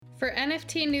For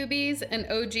NFT newbies and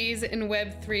OGs in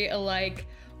Web3 alike,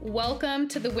 welcome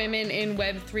to the Women in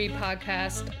Web3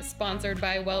 podcast, sponsored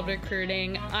by Well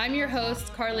Recruiting. I'm your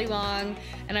host, Carly Long,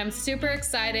 and I'm super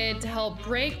excited to help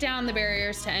break down the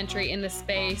barriers to entry in the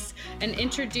space and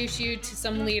introduce you to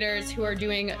some leaders who are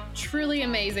doing truly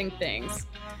amazing things.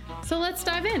 So let's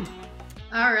dive in.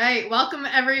 All right, welcome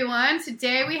everyone.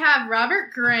 Today we have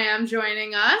Robert Graham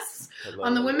joining us. Hello.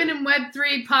 On the Women in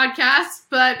Web3 podcast,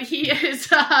 but he is,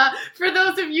 for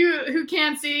those of you who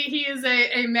can't see, he is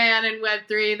a man in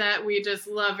Web3 that we just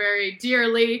love very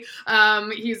dearly.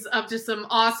 He's up to some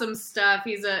awesome stuff.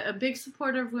 He's a big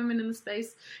supporter of women in the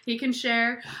space. He can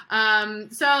share.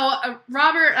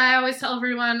 Robert, I always tell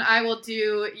everyone I will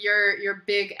do your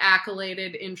big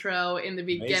accoladed intro in the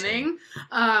beginning,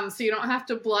 so you don't have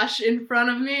to blush in front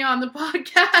of me on the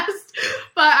podcast.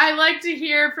 But I like to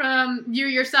hear from you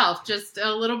yourself. Just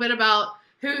a little bit about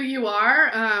who you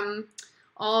are,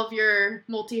 all of your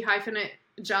multi-hyphenate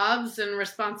jobs and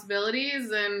responsibilities,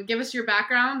 and give us your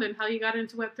background and how you got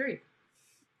into Web3.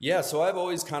 Yeah, so I've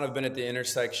always kind of been at the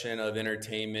intersection of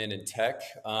entertainment and tech.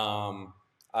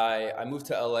 I moved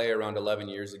to LA around 11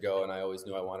 years ago, and I always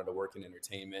knew I wanted to work in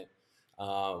entertainment.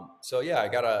 I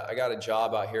got a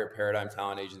job out here at Paradigm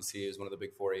Talent Agency. It was one of the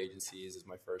big four agencies. It was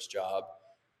my first job.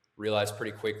 Realized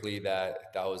pretty quickly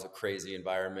that was a crazy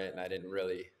environment, and I didn't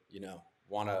really,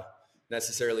 want to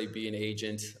necessarily be an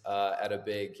agent at a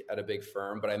big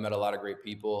firm. But I met a lot of great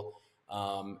people,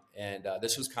 and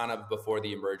this was kind of before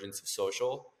the emergence of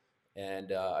social,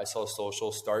 and I saw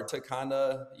social start to kind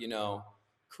of,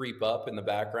 creep up in the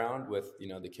background with,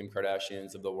 the Kim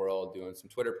Kardashians of the world doing some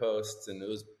Twitter posts, and it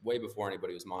was way before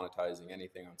anybody was monetizing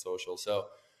anything on social. So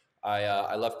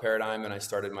I left Paradigm and I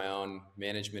started my own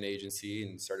management agency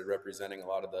and started representing a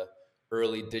lot of the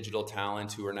early digital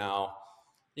talent who are now,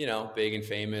 big and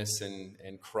famous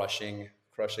and crushing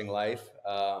life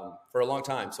for a long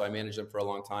time. So I managed them for a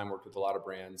long time, worked with a lot of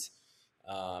brands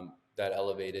that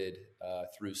elevated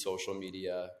through social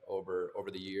media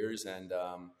over the years, and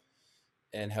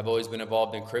have always been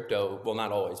involved in crypto. Well,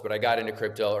 not always, but I got into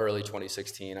crypto early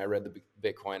 2016. I read the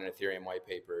Bitcoin and Ethereum white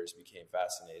papers, became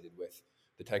fascinated with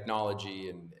the technology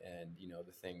and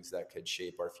the things that could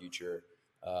shape our future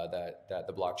that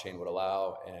the blockchain would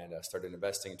allow, and started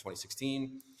investing in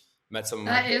 2016. Met some of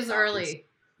my That is early.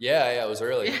 Yeah, it was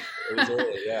early. It was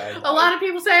early. Yeah. A lot of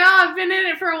people say, "Oh, I've been in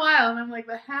it for a while," and I'm like,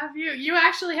 "But have you? You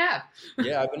actually have."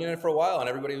 Yeah, I've been in it for a while, and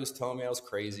everybody was telling me I was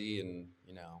crazy, and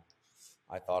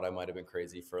I thought I might have been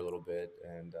crazy for a little bit,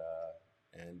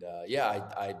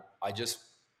 I just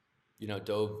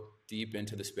dove deep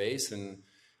into the space, and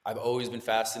I've always been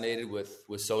fascinated with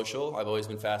social. I've always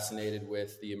been fascinated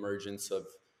with the emergence of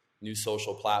new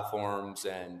social platforms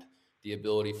and the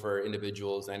ability for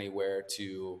individuals anywhere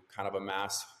to kind of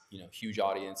amass, huge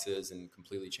audiences and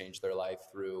completely change their life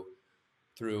through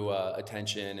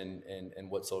attention and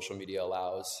what social media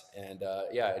allows. And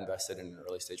I invested in an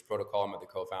early stage protocol. I'm with the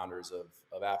co-founders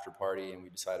of After Party, and we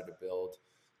decided to build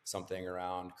something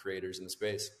around creators in the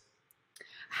space.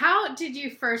 How did you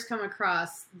first come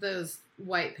across those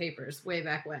white papers way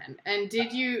back when? And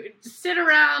did you sit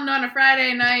around on a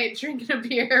Friday night drinking a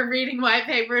beer, reading white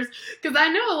papers? Because I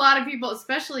know a lot of people,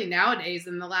 especially nowadays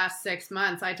in the last 6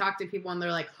 months, I talk to people and they're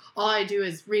like, all I do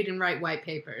is read and write white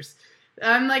papers.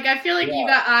 I feel like you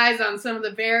got eyes on some of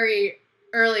the very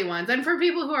early ones. And for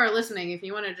people who are listening, if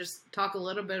you want to just talk a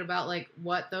little bit about like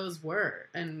what those were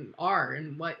and are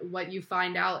and what you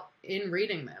find out in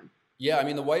reading them. Yeah, I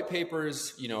mean, the white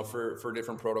papers, for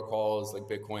different protocols like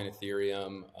Bitcoin,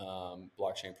 Ethereum,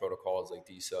 blockchain protocols like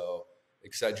DeSo,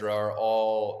 et cetera, are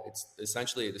all, it's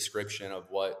essentially a description of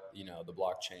what, the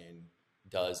blockchain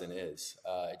does and is.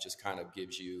 It just kind of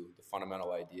gives you the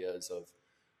fundamental ideas of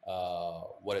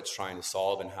what it's trying to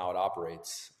solve and how it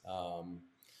operates. One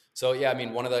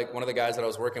of the guys that I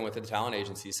was working with at the talent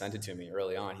agency sent it to me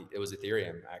early on. It was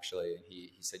Ethereum, actually. And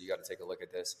he said, you got to take a look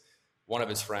at this. One of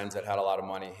his friends that had a lot of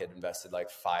money had invested like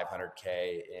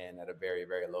 $500K in at a very,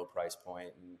 very low price point.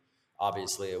 And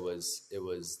obviously it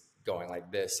was going like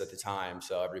this at the time.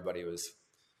 So everybody was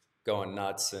going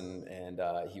nuts. And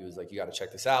he was like, you got to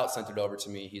check this out. Sent it over to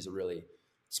me. He's a really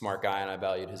smart guy, and I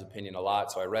valued his opinion a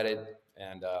lot. So I read it.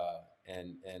 And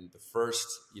the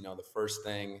first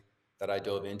thing that I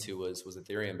dove into was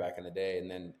Ethereum back in the day. And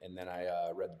then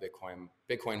I read the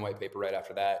Bitcoin white paper right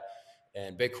after that.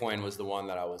 And Bitcoin was the one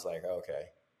that I was like, okay,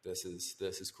 this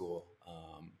is cool.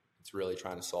 It's really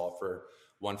trying to solve for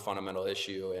one fundamental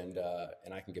issue, and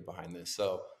I can get behind this.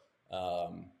 So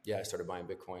I started buying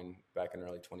Bitcoin back in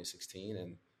early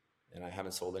 2016, and I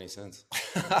haven't sold any since.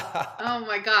 Oh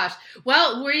my gosh.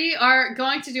 Well, we are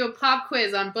going to do a pop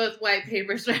quiz on both white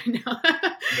papers right now.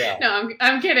 Yeah. No,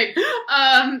 I'm kidding.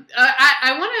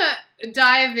 I want to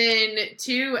dive in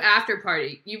to After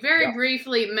Party. You very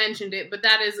briefly mentioned it, but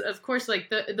that is, of course, like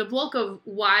the bulk of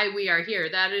why we are here.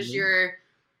 That is your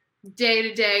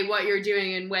day-to-day, what you're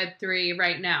doing in Web3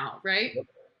 right now, right?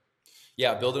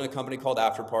 Yeah, building a company called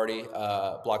After Party,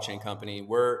 blockchain company.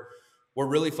 We're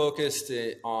really focused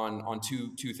on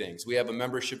two things. We have a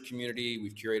membership community.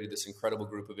 We've curated this incredible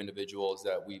group of individuals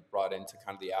that we brought into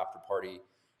kind of the after party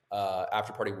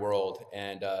world,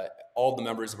 and all the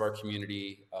members of our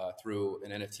community through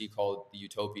an NFT called the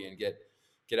Utopian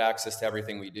get access to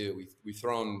everything we do. We've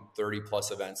thrown 30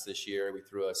 plus events this year. We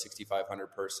threw a 6,500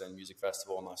 person music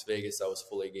festival in Las Vegas that was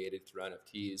fully gated through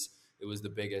NFTs. It was the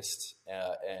biggest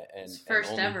and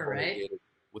first only ever, right? gated.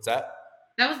 What's that?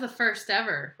 That was the first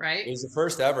ever, right? It was the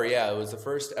first ever, yeah. It was the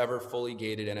first ever fully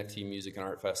gated NFT music and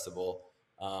art festival.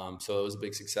 So it was a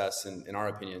big success in our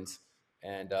opinions.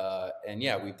 And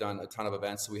yeah, we've done a ton of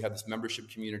events. So we have this membership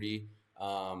community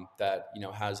that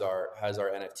has our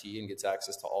NFT and gets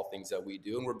access to all things that we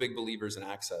do. And we're big believers in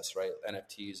access, right?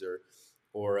 NFTs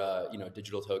or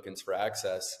digital tokens for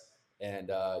access. And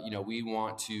we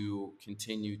want to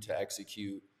continue to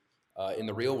execute in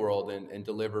the real world and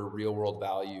deliver real world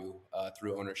value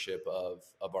through ownership of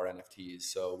our NFTs.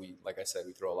 So like I said,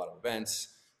 we throw a lot of events.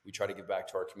 We try to give back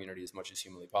to our community as much as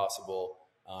humanly possible.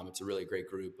 It's a really great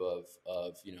group of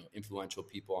influential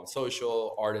people on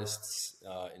social, artists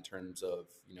in terms of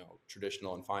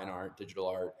traditional and fine art, digital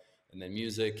art, and then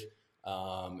music,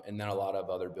 and then a lot of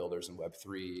other builders in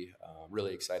Web3.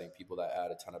 Really exciting people that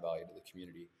add a ton of value to the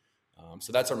community.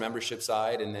 So that's our membership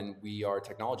side, and then we are a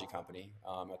technology company.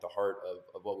 At the heart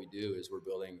of what we do is we're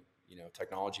building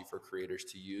technology for creators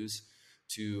to use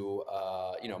to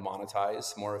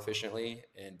monetize more efficiently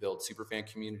and build superfan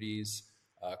communities,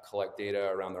 collect data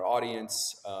around their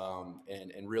audience,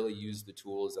 and really use the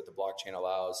tools that the blockchain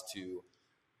allows to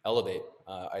elevate.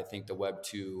 I think the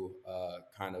Web2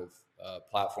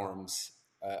 platforms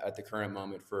at the current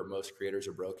moment for most creators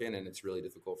are broken, and it's really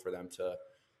difficult for them to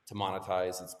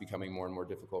monetize. It's becoming more and more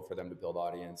difficult for them to build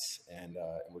audience, and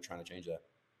we're trying to change that.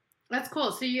 That's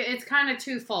cool. So it's kind of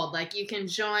twofold. Like you can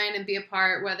join and be a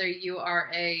part, whether you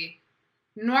are a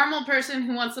normal person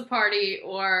who wants to party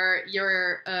or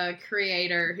you're a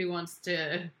creator who wants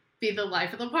to be the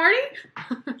life of the party.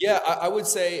 Yeah, I would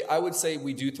say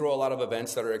we do throw a lot of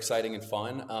events that are exciting and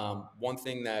fun. One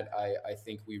thing that I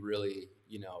think we really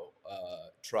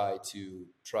try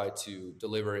to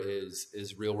deliver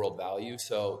is real world value.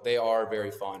 So they are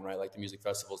very fun, right? Like the music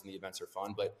festivals and the events are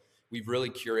fun, but we've really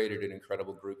curated an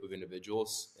incredible group of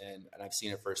individuals, and I've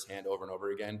seen it firsthand over and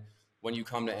over again. When you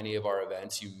come to any of our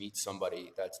events, you meet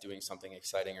somebody that's doing something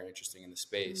exciting or interesting in the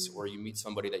space, or you meet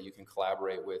somebody that you can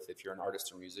collaborate with if you're an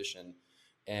artist or musician.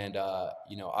 And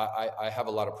I have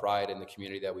a lot of pride in the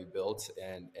community that we built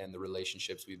and the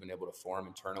relationships we've been able to form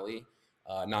internally.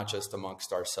 Not just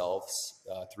amongst ourselves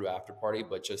through After Party,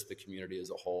 but just the community as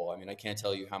a whole. I mean, I can't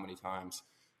tell you how many times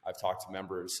I've talked to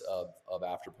members of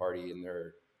After Party, and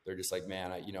they're just like,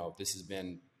 man, this has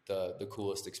been the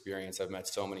coolest experience. I've met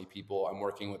so many people. I'm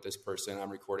working with this person. I'm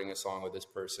recording a song with this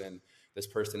person. This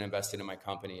person invested in my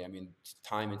company. I mean,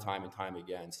 time and time and time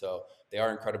again. So they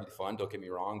are incredibly fun. Don't get me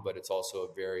wrong, but it's also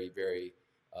a very, very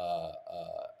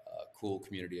cool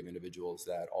community of individuals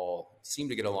that all seem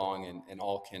to get along and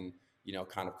all can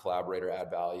kind of collaborate or add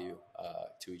value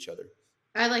to each other.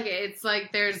 I like it. It's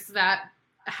like there's that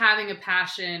having a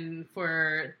passion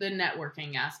for the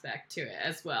networking aspect to it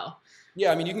as well.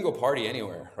 Yeah, I mean, you can go party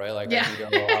anywhere, right? Like, yeah. I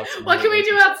can go out what can we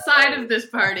do outside of this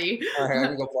party? I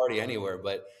can go party anywhere,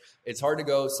 but it's hard to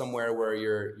go somewhere where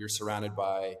you're surrounded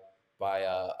by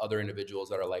other individuals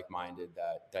that are like-minded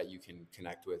that you can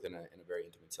connect with in a very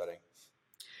intimate setting.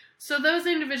 So those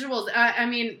individuals, I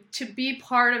mean, to be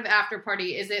part of After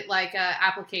Party, is it like an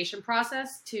application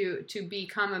process to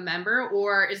become a member,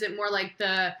 or is it more like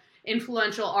the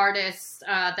influential artists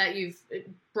that you've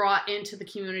brought into the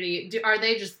community? Are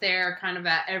they just there kind of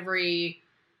at every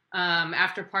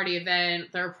After Party event?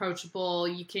 They're approachable.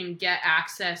 You can get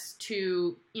access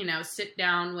to, sit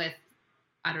down with,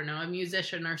 I don't know, a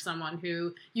musician or someone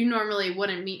who you normally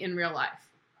wouldn't meet in real life.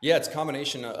 Yeah, it's a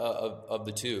combination of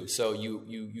the two. So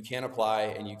you can apply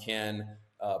and you can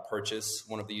purchase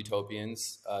one of the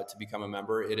Utopians to become a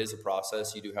member. It is a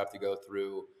process. You do have to go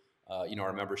through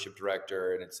our membership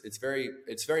director, and it's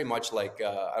very much like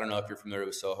I don't know if you're familiar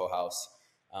with Soho House,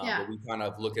 but we kind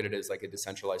of look at it as like a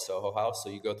decentralized Soho House.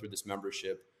 So you go through this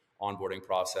membership onboarding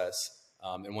process.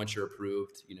 And once you're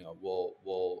approved,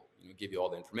 we'll give you all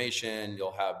the information.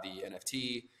 You'll have the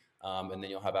NFT, and then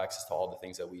you'll have access to all the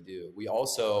things that we do. We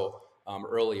also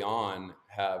early on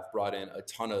have brought in a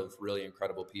ton of really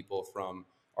incredible people from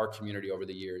our community over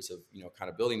the years of kind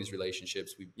of building these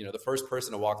relationships. We the first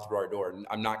person to walk through our door, and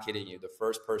I'm not kidding you, the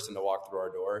first person to walk through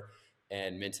our door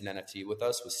and mint an NFT with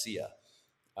us was Sia.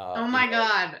 Oh my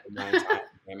God. 9-time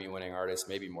Grammy winning artist,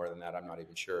 maybe more than that, I'm not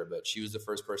even sure, but she was the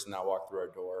first person that walked through our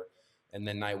door. And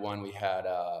then night one, we had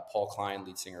Paul Klein,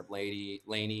 lead singer of Laney,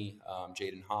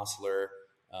 Jaden Hossler.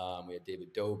 We had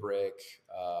David Dobrik.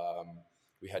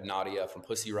 We had Nadia from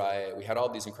Pussy Riot. We had all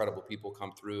these incredible people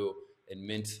come through and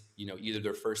mint, either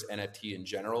their first NFT in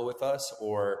general with us,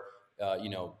 or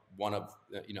one of,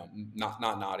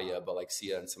 not Nadia, but like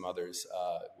Sia and some others,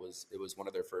 it was one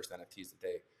of their first NFTs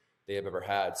that they have ever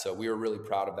had. So we were really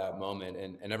proud of that moment.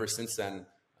 And ever since then,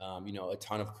 a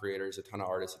ton of creators, a ton of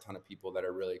artists, a ton of people that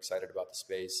are really excited about the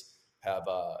space have,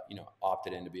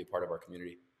 opted in to be a part of our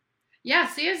community. Yeah,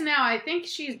 Sia's now, I think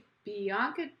she's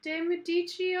Bianca De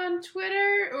Medici on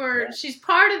Twitter, or she's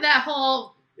part of that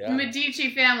whole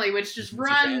Medici family, which just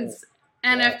runs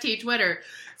NFT Twitter.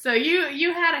 So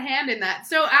you had a hand in that.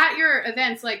 So at your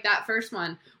events, like that first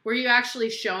one, were you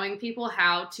actually showing people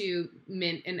how to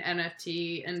mint an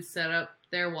NFT and set up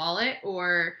their wallet,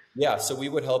 or? Yeah, so we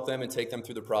would help them and take them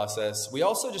through the process. We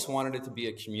also just wanted it to be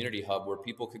a community hub where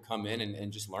people could come in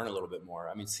and just learn a little bit more.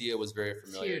 I mean, Sia was very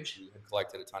familiar. She had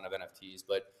collected a ton of NFTs,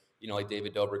 but like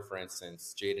David Dobrik, for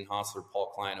instance, Jaden Hossler,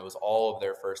 Paul Klein, it was all of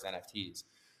their first NFTs.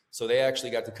 So they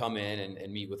actually got to come in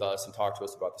and meet with us and talk to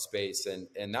us about the space.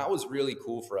 And that was really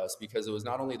cool for us because it was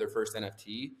not only their first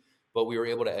NFT, but we were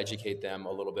able to educate them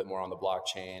a little bit more on the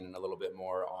blockchain and a little bit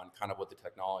more on kind of what the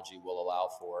technology will allow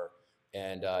for.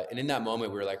 And in that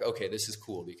moment, we were like, okay, this is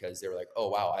cool, because they were like, oh,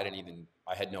 wow,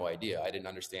 I had no idea. I didn't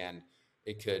understand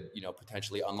it could,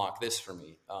 potentially unlock this for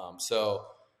me.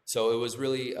 So it was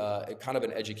really kind of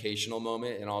an educational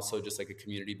moment, and also just like a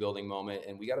community building moment.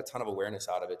 And we got a ton of awareness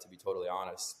out of it, to be totally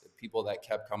honest. The people that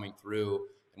kept coming through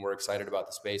and were excited about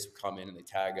the space would come in and they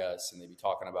tag us and they'd be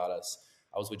talking about us.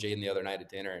 I was with Jaden the other night at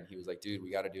dinner, and he was like, dude, we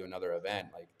got to do another event.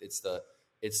 Like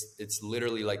it's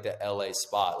literally like the LA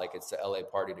spot. Like it's the LA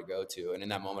party to go to. And in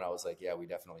that moment I was like, yeah, we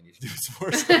definitely need to do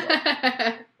sports.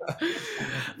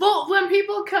 Well, when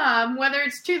people come, whether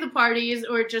it's to the parties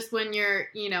or just when you're,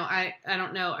 I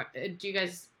don't know, do you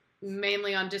guys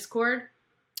mainly on Discord?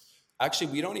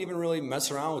 Actually, we don't even really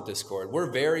mess around with Discord.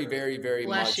 We're very, very, very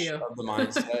much of the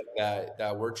mindset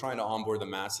that we're trying to onboard the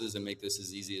masses and make this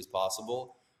as easy as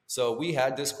possible. So we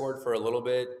had Discord for a little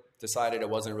bit, decided it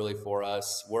wasn't really for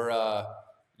us. We're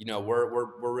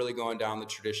really going down the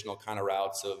traditional kind of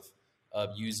routes of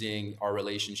using our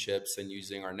relationships and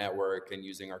using our network and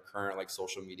using our current like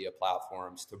social media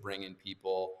platforms to bring in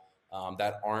people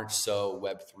that aren't so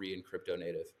Web3 and crypto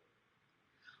native.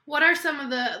 What are some of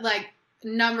the like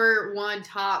number one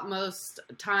top most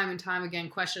time and time again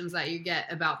questions that you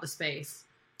get about the space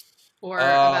or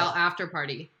about After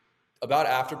Party? About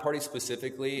After Party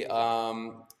specifically,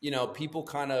 people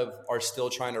kind of are still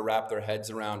trying to wrap their heads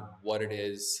around what it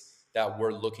is that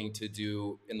we're looking to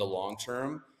do in the long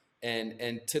term.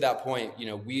 And to that point,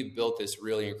 we've built this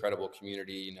really incredible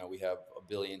community. We have 1.6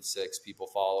 billion people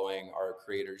following, our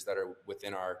creators that are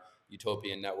within our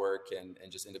Utopian network and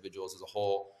just individuals as a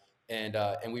whole. And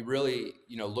we really,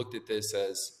 looked at this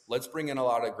as, let's bring in a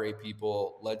lot of great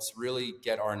people. Let's really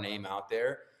get our name out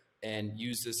there and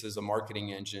use this as a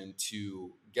marketing engine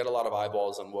to get a lot of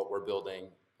eyeballs on what we're building,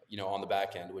 on the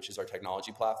back end, which is our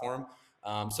technology platform.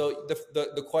 So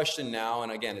the question now,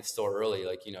 and again, it's still early,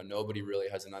 like, nobody really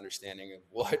has an understanding of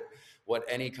what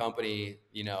any company,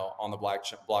 on the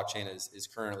blockchain is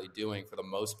currently doing for the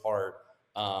most part.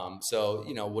 So,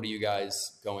 what are you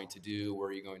guys going to do? Where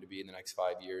are you going to be in the next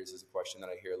 5 years is a question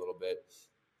that I hear a little bit.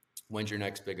 When's your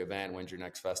next big event? When's your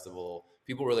next festival?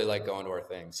 People really like going to our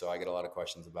thing. So I get a lot of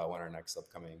questions about when our next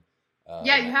upcoming.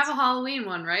 You have a Halloween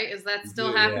one, right? Is that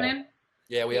still happening?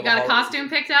 Yeah, we have. You got a costume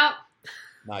picked out?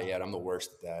 Not yet. I'm the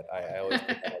worst at that. I always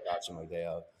pick that costume my day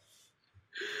of.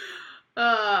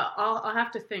 I'll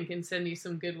have to think and send you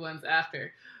some good ones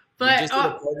after. But we just did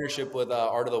a partnership with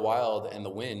Art of the Wild and the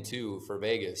Wind too for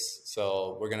Vegas.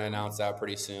 So we're gonna announce that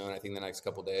pretty soon. I think the next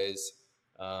couple days.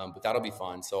 But that'll be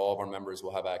fun. So all of our members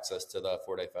will have access to the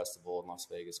 4-day festival in Las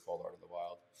Vegas called Art of the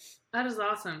Wild. That is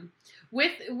awesome.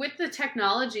 With the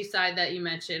technology side that you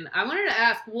mentioned, I wanted to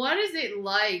ask, what is it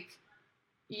like?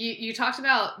 You talked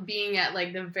about being at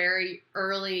like the very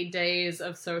early days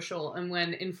of social and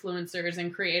when influencers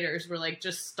and creators were like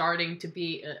just starting to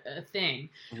be a thing.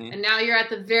 Mm-hmm. And now you're at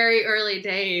the very early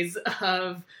days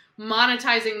of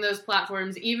monetizing those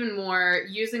platforms even more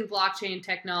using blockchain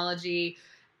technology.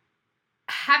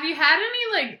 Have you had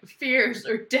any like fears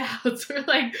or doubts or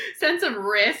like sense of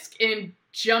risk in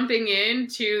jumping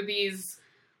into these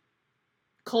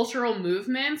cultural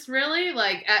movements, really,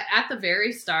 like at the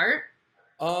very start?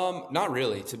 Not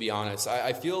really, to be honest.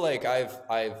 I feel like I've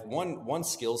one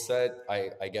skill set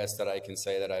I guess that I can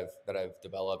say that I've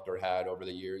developed or had over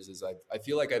the years is I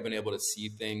feel like I've been able to see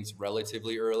things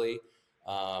relatively early.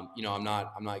 I'm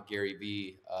not Gary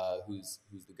Vee, who's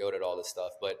the goat at all this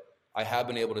stuff, but I have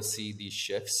been able to see these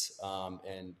shifts,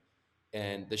 and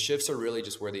the shifts are really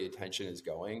just where the attention is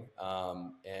going.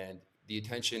 And the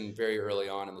attention very early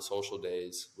on in the social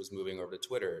days was moving over to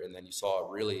Twitter, and then you saw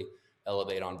it really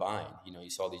elevate on Vine. You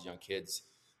saw these young kids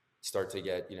start to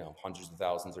get, hundreds of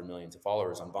thousands or millions of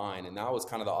followers on Vine. And that was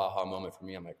kind of the aha moment for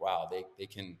me. I'm like, wow, they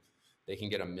can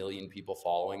get 1 million people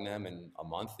following them in a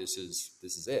month. This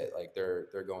is it. Like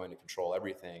they're going to control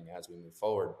everything as we move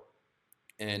forward.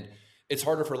 And it's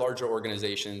harder for larger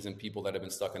organizations and people that have been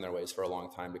stuck in their ways for a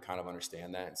long time to kind of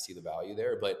understand that and see the value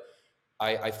there. But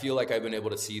I feel like I've been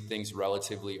able to see things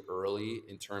relatively early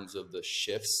in terms of the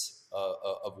shifts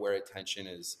of where attention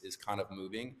is kind of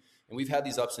moving. And we've had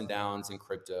these ups and downs in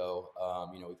crypto.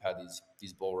 We've had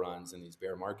these bull runs and these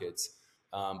bear markets.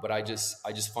 But I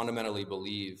just fundamentally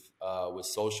believe with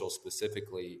social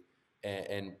specifically,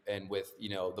 and with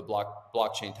the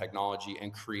blockchain technology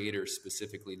and creators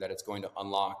specifically, that it's going to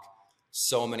unlock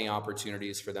so many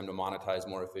opportunities for them to monetize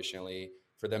more efficiently,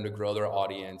 for them to grow their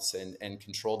audience and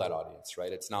control that audience,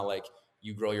 right? It's not like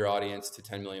you grow your audience to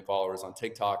 10 million followers on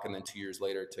TikTok, and then 2 years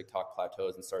later, TikTok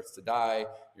plateaus and starts to die,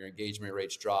 your engagement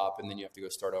rates drop, and then you have to go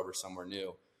start over somewhere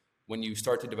new. When you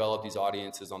start to develop these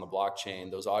audiences on the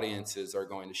blockchain, those audiences are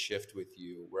going to shift with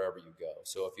you wherever you go.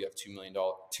 So if you have $2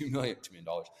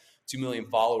 million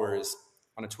followers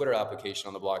on a Twitter application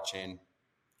on the blockchain,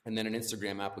 and then an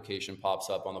Instagram application pops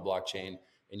up on the blockchain,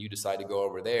 and you decide to go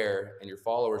over there, and your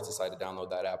followers decide to download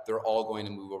that app, they're all going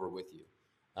to move over with you.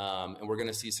 And we're going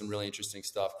to see some really interesting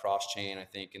stuff cross-chain, I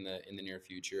think, in the near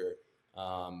future.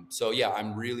 So yeah,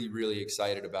 I'm really, really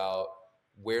excited about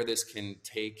where this can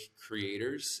take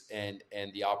creators and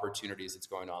the opportunities it's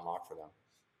going to unlock for them.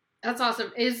 That's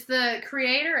awesome. Is the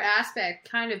creator aspect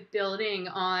kind of building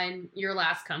on your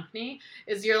last company?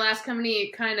 Is your last company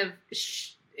kind of,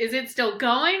 is it still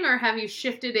going, or have you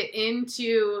shifted it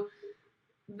into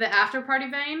the after party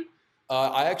vein?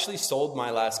 I actually sold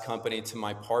my last company to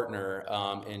my partner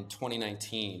in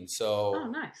 2019. So Oh,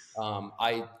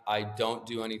 nice. I don't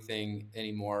do anything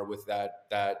anymore with that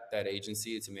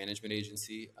agency. It's a management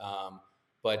agency.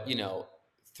 But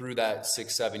through that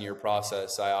 6-7 year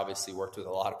process, I obviously worked with a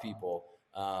lot of people.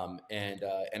 And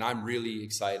I'm really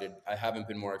excited. I haven't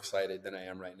been more excited than I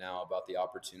am right now about the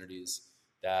opportunities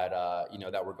that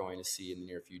that we're going to see in the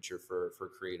near future for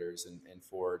creators and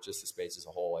for just the space as a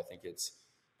whole.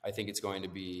 I think it's going to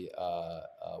be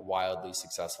wildly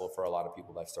successful for a lot of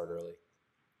people that start early.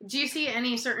 Do you see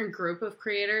any certain group of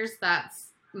creators that's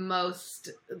most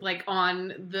like on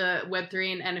the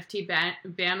Web3 and NFT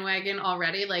bandwagon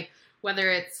already? Like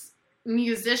whether it's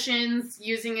musicians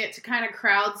using it to kind of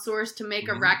crowdsource to make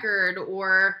a record,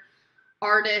 or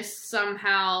artists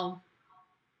somehow,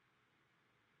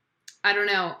 I don't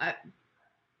know,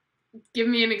 give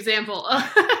me an example of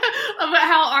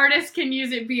how artists can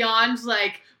use it beyond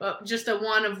like just a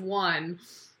one of one.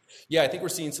 Yeah, I think we're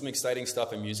seeing some exciting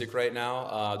stuff in music right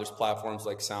now. There's platforms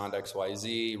like Sound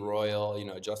XYZ,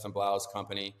 Royal, Justin Blau's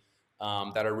company,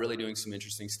 that are really doing some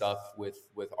interesting stuff with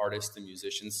artists and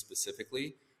musicians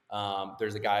specifically.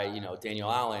 There's a guy,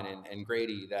 Daniel Allen and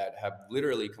Grady, that have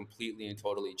literally completely and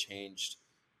totally changed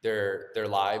their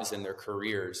lives and their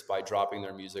careers by dropping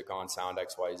their music on Sound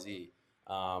XYZ.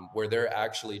 Where they're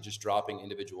actually just dropping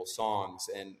individual songs.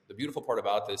 And the beautiful part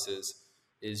about this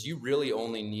is you really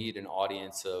only need an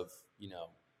audience of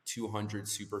 200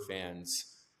 super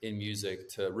fans in music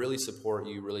to really support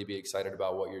you, really be excited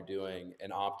about what you're doing,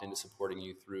 and opt into supporting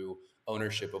you through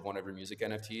ownership of one of your music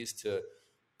NFTs to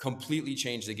completely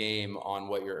change the game on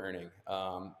what you're earning.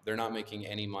 They're not making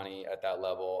any money at that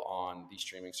level on these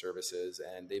streaming services,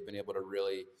 and they've been able to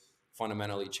really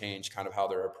fundamentally change kind of how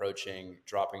they're approaching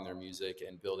dropping their music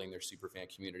and building their super fan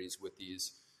communities with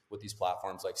these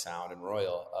platforms like Sound and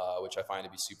Royal, which I find to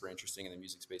be super interesting in the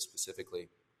music space specifically.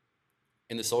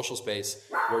 In the social space,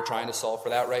 we're trying to solve for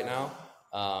that right now.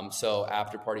 So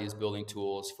Afterparty is building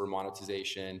tools for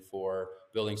monetization, for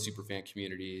building super fan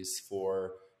communities,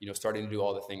 for starting to do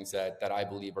all the things that I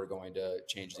believe are going to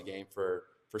change the game for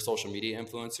social media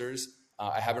influencers.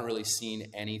 I haven't really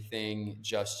seen anything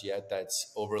just yet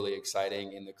that's overly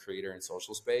exciting in the creator and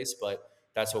social space, but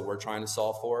that's what we're trying to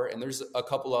solve for. And there's a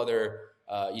couple other,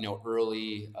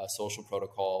 early social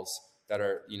protocols that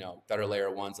are, that are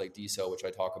layer ones like DSO, which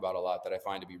I talk about a lot, that I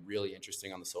find to be really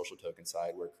interesting on the social token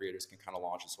side, where creators can kind of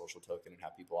launch a social token and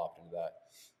have people opt into that.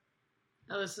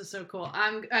 Oh, this is so cool.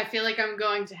 I feel like I'm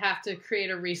going to have to create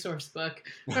a resource book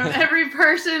from every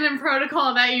person and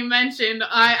protocol that you mentioned.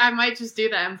 I might just do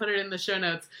that and put it in the show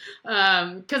notes.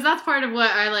 Because that's part of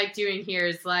what I like doing here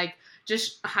is like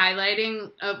just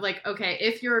highlighting of like, okay,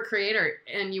 if you're a creator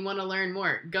and you want to learn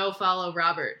more, go follow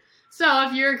Robert. So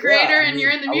if you're a creator and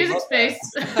you're in the music space,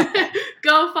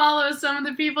 go follow some of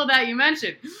the people that you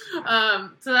mentioned.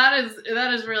 So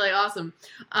that is really awesome.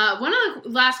 One of the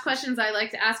last questions I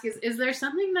like to ask is there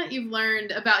something that you've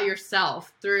learned about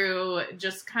yourself through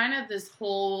just kind of this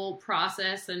whole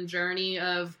process and journey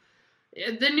of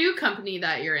the new company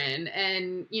that you're in?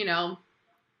 And,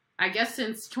 I guess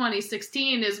since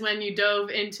 2016 is when you dove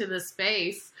into the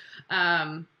space.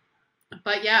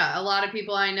 But yeah, a lot of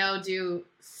people I know do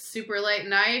super late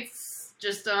nights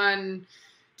just on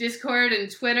Discord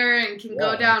and Twitter and can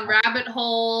go down rabbit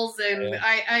holes. And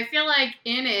I feel like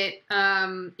in it,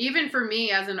 even for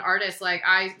me as an artist, like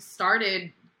I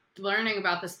started learning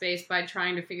about the space by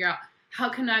trying to figure out how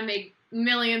can I make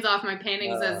millions off my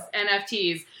paintings as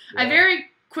NFTs. I very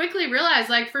quickly realized,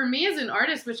 like for me as an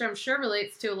artist, which I'm sure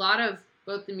relates to a lot of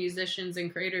both the musicians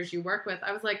and creators you work with,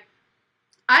 I was like,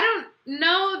 I don't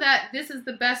know that this is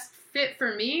the best fit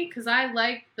for me because I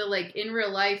like the like in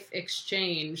real life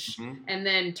exchange and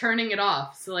then turning it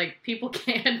off so like people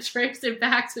can't trace it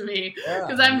back to me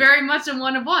because I'm very much a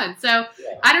one of one. So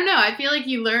I don't know. I feel like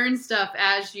you learn stuff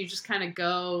as you just kind of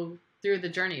go through the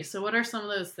journey. So what are some of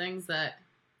those things that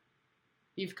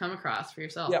you've come across for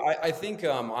yourself? Yeah, I think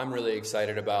I'm really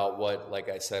excited about what, like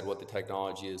I said, what the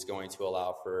technology is going to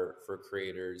allow for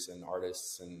creators and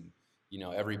artists and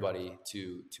everybody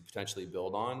to potentially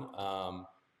build on.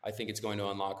 I think it's going to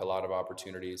unlock a lot of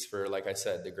opportunities for, like I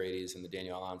said, the Grady's and the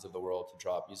Daniel Allens of the world to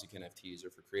drop music NFTs, or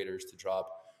for creators to drop,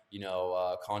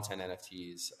 content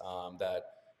NFTs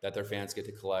that their fans get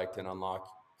to collect and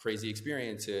unlock crazy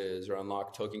experiences or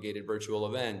unlock token gated virtual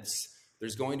events.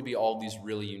 There's going to be all these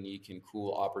really unique and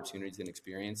cool opportunities and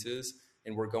experiences,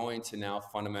 and we're going to now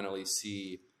fundamentally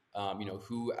see,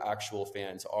 who actual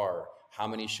fans are, how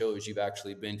many shows you've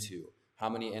actually been to, how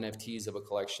many NFTs of a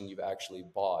collection you've actually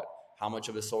bought, how much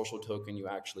of a social token you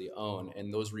actually own.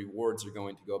 And those rewards are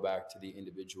going to go back to the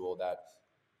individual that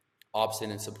opts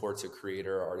in and supports a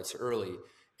creator or artist early.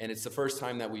 And it's the first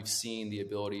time that we've seen the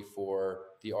ability for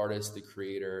the artist, the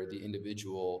creator, the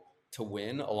individual to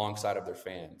win alongside of their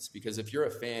fans. Because if you're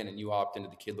a fan and you opt into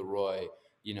the Kid Laroi,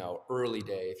 early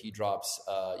day, if he drops,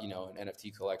 an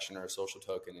NFT collection or a social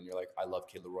token and you're like, I love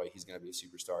Kid Laroi, he's going to be a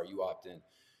superstar, you opt in,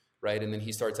 right? And then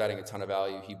he starts adding a ton of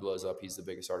value. He blows up. He's the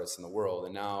biggest artist in the world.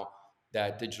 And now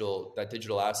that digital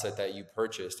asset that you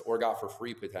purchased or got for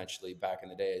free potentially back in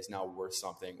the day is now worth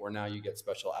something, or now you get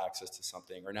special access to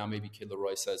something, or now maybe Kid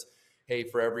Laroi says, hey,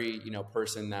 for every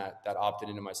person that opted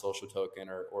into my social token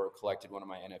or collected one of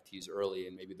my NFTs early,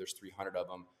 and maybe there's 300 of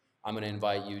them, I'm going to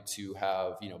invite you to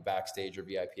have backstage or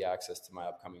VIP access to my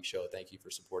upcoming show. Thank you for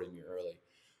supporting me early.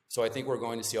 So I think we're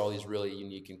going to see all these really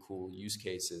unique and cool use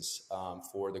cases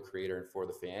for the creator and for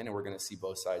the fan, and we're going to see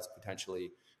both sides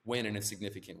potentially win in a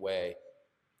significant way.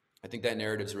 I think that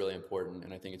narrative is really important,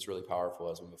 and I think it's really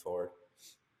powerful as we move forward.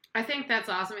 I think that's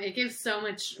awesome. It gives so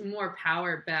much more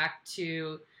power back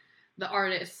to the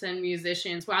artists and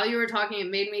musicians. While you were talking,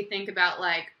 it made me think about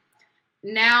like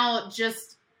now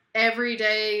just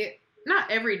not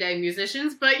everyday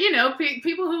musicians, but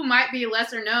people who might be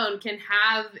lesser known can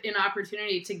have an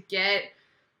opportunity to get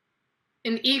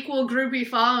an equal groupie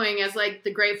following as like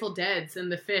the Grateful Deads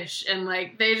and the Fish, and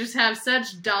like they just have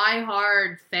such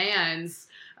diehard fans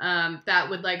that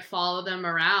would like follow them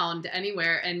around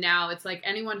anywhere. And now it's like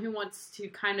anyone who wants to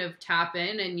kind of tap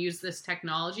in and use this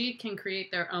technology can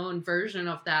create their own version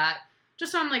of that,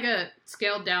 just on like a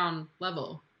scaled down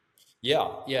level.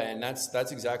 Yeah, and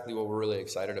that's exactly what we're really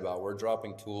excited about. We're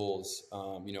dropping tools,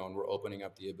 and we're opening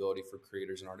up the ability for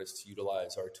creators and artists to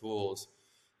utilize our tools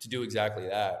to do exactly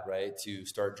that, right? To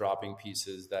start dropping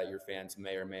pieces that your fans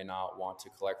may or may not want to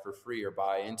collect for free or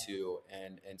buy into,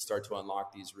 and start to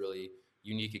unlock these really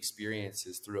unique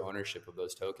experiences through ownership of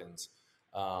those tokens.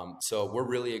 So we're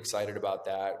really excited about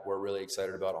that. We're really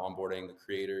excited about onboarding the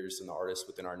creators and the artists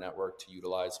within our network to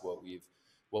utilize what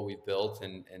we've built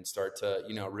and start to,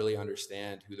 really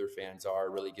understand who their fans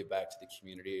are, really give back to the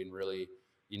community, and really,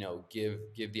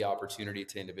 give the opportunity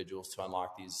to individuals to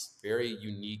unlock these very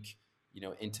unique,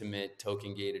 intimate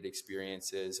token gated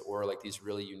experiences, or like these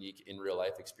really unique in real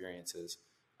life experiences.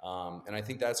 And I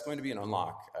think that's going to be an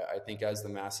unlock. I think as the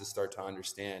masses start to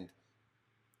understand,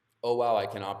 oh, wow, I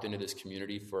can opt into this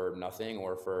community for nothing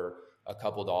or for a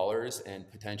couple dollars and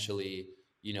potentially,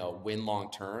 win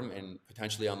long-term and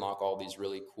potentially unlock all these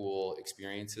really cool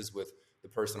experiences with the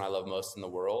person I love most in the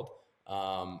world.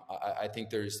 I think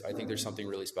there's something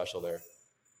really special there.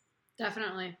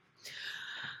 Definitely.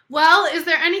 Well, is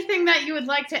there anything that you would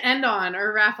like to end on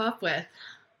or wrap up with?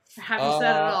 Or have you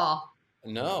said it all?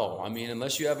 No, I mean,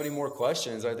 unless you have any more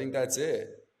questions, I think that's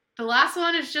it. The last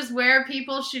one is just where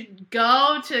people should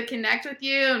go to connect with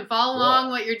you and follow along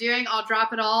what you're doing. I'll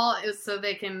drop it all so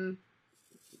they can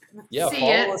see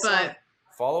it. But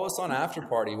follow us on After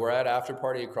Party. We're at After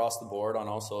Party across the board on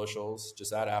all socials.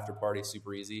 Just add After Party,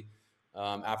 super easy.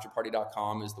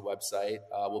 Afterparty.com is the website.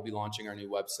 We'll be launching our new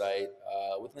website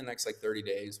within the next 30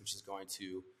 days, which is going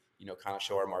to, kind of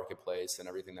show our marketplace and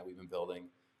everything that we've been building.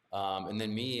 And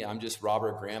then I'm just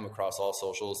Robert Graham across all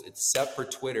socials, except for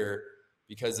Twitter,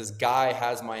 because this guy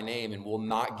has my name and will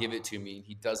not give it to me.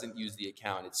 He doesn't use the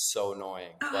account. It's so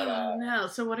annoying. Oh, no.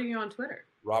 So what are you on Twitter?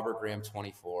 Robert Graham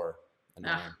 24.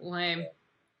 Lame.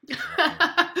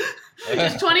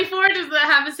 Is 24, does that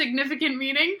have a significant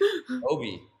meaning?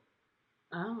 Obi.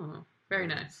 Oh, very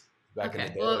nice. Back in the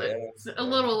day, well, it's a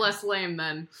little less lame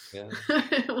then. Yeah.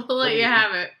 We'll let you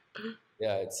have it.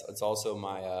 Yeah, it's also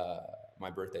my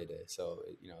birthday day, so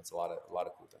it's a lot of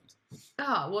cool things.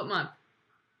 Oh, what month?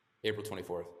 April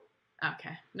 24th.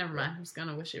 Okay, never mind. I'm just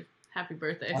gonna wish you happy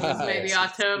birthday. It was maybe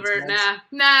October.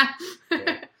 Nah.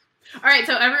 Yeah. All right,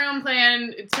 so everyone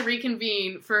plan to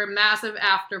reconvene for a massive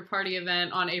after party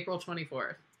event on April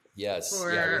 24th. Yes.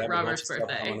 For we have Robert's a bunch of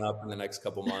birthday. stuff coming up in the next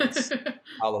couple months.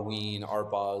 Halloween,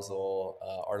 Art Basel,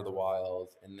 Art of the Wild,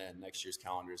 and then next year's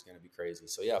calendar is going to be crazy.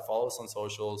 So yeah, follow us on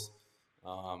socials.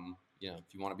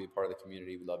 If you want to be a part of the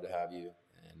community, we'd love to have you.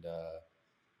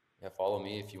 And follow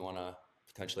me if you want to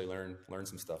potentially learn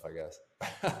some stuff, I guess.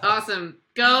 Awesome.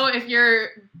 Go if you're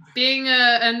being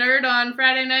a nerd on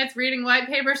Friday nights reading white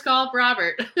papers, call up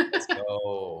Robert. Let's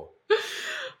go.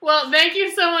 Well, thank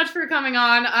you so much for coming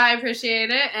on. I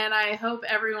appreciate it. And I hope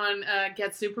everyone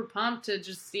gets super pumped to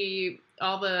just see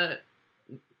all the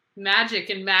magic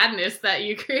and madness that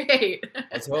you create.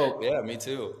 Let's hope. Yeah, me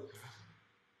too.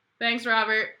 Thanks,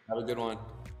 Robert. Have a good one.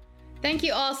 Thank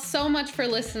you all so much for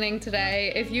listening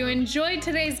today. If you enjoyed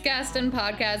today's guest and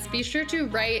podcast, be sure to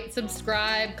rate,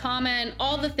 subscribe, comment,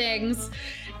 all the things,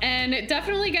 and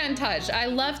definitely get in touch. I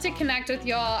love to connect with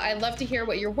y'all. I love to hear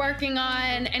what you're working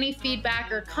on, any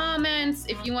feedback or comments.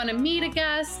 If you want to meet a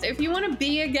guest, if you want to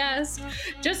be a guest,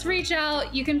 just reach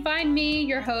out. You can find me,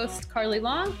 your host, Carly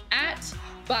Long, at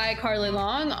by Carly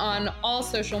Long on all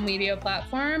social media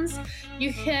platforms.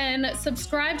 You can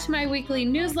subscribe to my weekly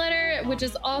newsletter, which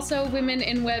is also Women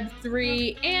in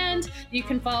Web3, and you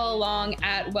can follow along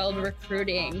at Weld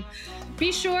Recruiting.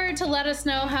 Be sure to let us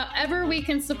know however we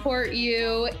can support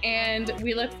you, and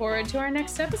we look forward to our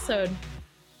next episode.